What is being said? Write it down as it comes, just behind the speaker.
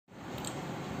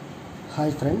Hi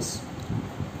friends,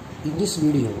 in this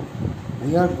video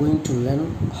we are going to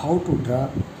learn how to draw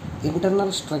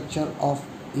internal structure of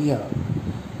ear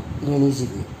in an easy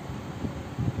way.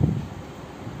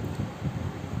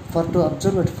 For to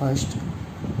observe at first,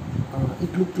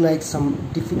 it looked like some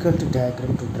difficult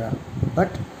diagram to draw,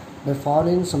 but by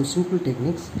following some simple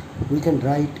techniques we can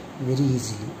draw it very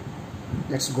easily.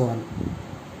 Let's go on.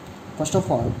 First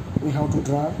of all, we have to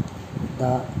draw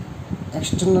the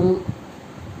external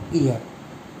ear,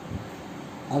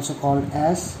 also called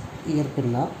as ear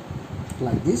pinna,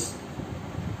 like this.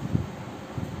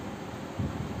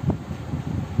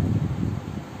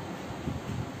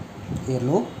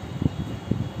 Earlobe.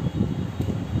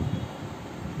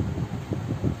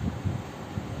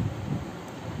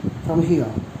 From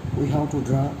here we have to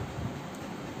draw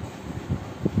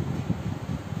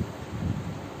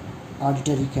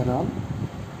auditory canal,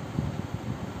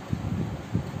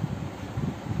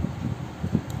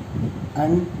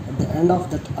 and at the end of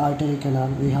that auditory canal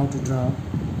we have to draw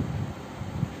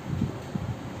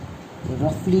a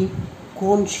roughly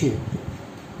cone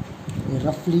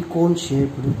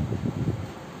shaped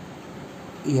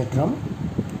eardrum,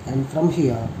 and from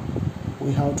here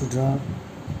we have to draw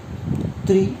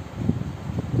three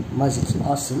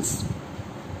muscles,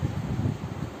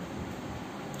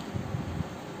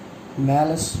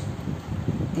 malleus,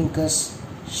 incus,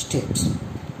 stapes.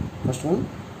 First one,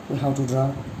 we have to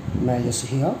draw malleus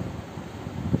here,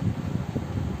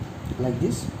 like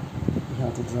this. We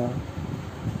have to draw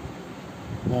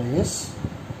malleus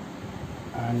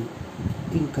and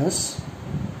incus,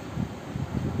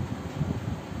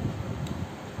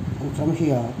 and from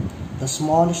here the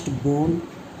smallest bone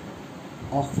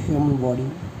of human body,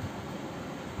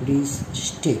 it is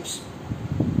stapes.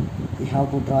 We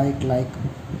have to draw it like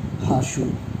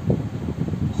horseshoe,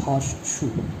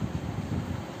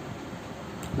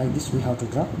 like this we have to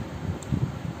draw.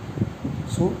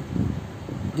 So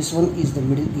this one is the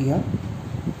middle ear,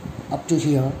 up to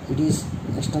here it is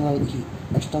external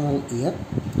ear,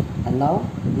 and now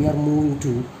we are moving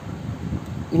to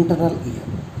internal ear.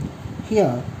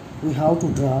 Here we have to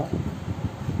draw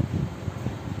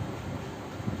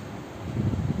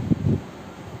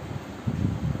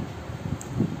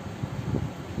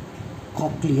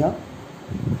cochlea,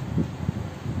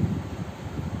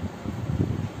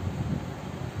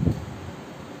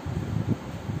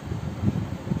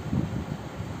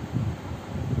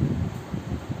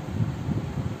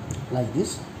 like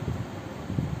this.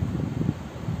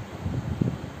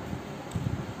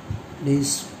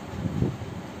 This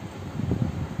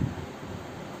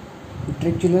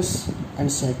utriculus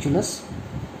and sacculus,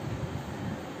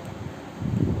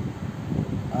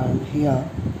 and here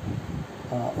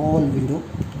oval window.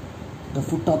 The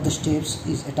foot of the stapes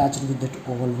is attached with that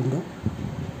oval window,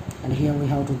 and here we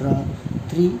have to draw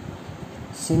three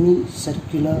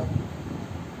semicircular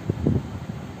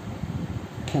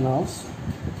canals,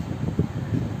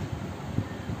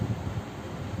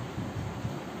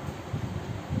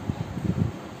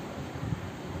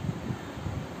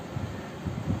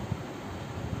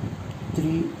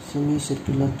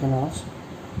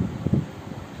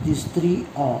 These three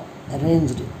are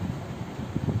arranged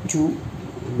to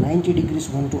 90 degrees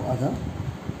one to other,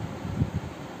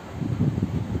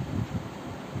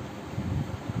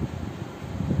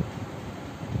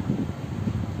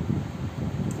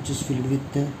 which is filled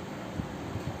with the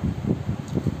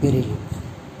perilymph.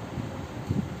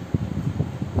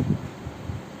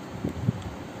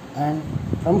 And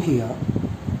from here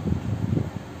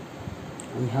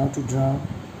we have to draw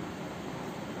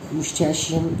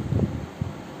eustachian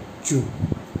tube,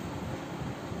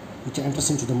 which enters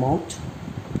into the mouth,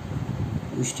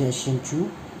 eustachian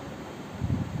tube,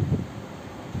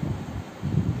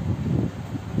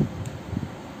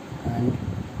 and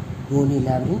bony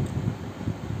labyrinth,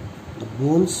 the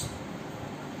bones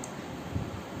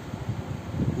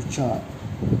which are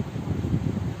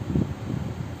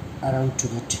around to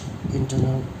that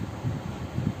internal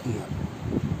ear.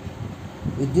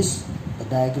 With this, the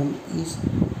diagram is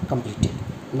completed.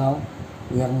 Now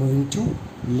we are moving to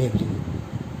labeling.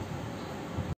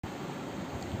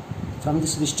 From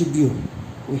this vestibule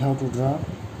we have to draw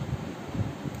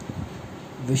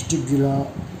vestibular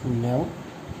nerve,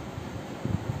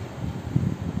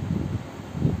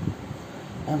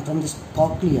 and from this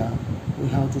cochlea we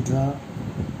have to draw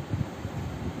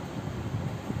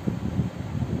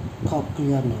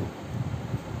cochlear nerve.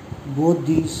 Both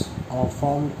these are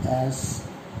formed as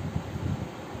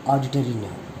auditory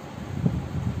nerve.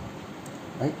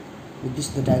 Right? With this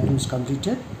the diagram is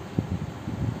completed.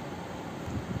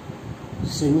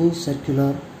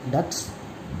 Semicircular ducts,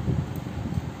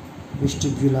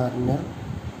 vestibular nerve,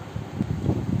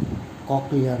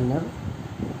 cochlear nerve,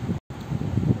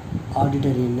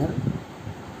 auditory nerve,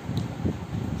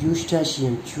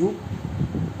 eustachian tube,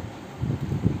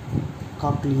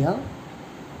 cochlea,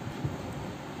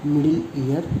 middle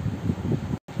ear,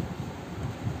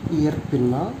 ear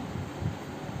pinna,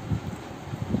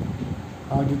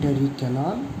 auditory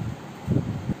canal,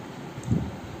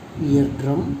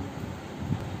 eardrum,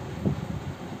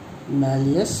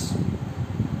 malleus,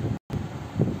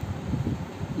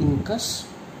 incus,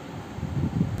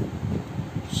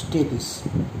 stapes.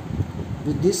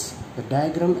 With this, the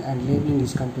diagram and labeling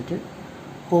is completed.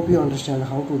 Hope you understand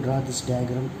how to draw this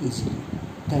diagram easily.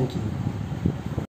 Thank you.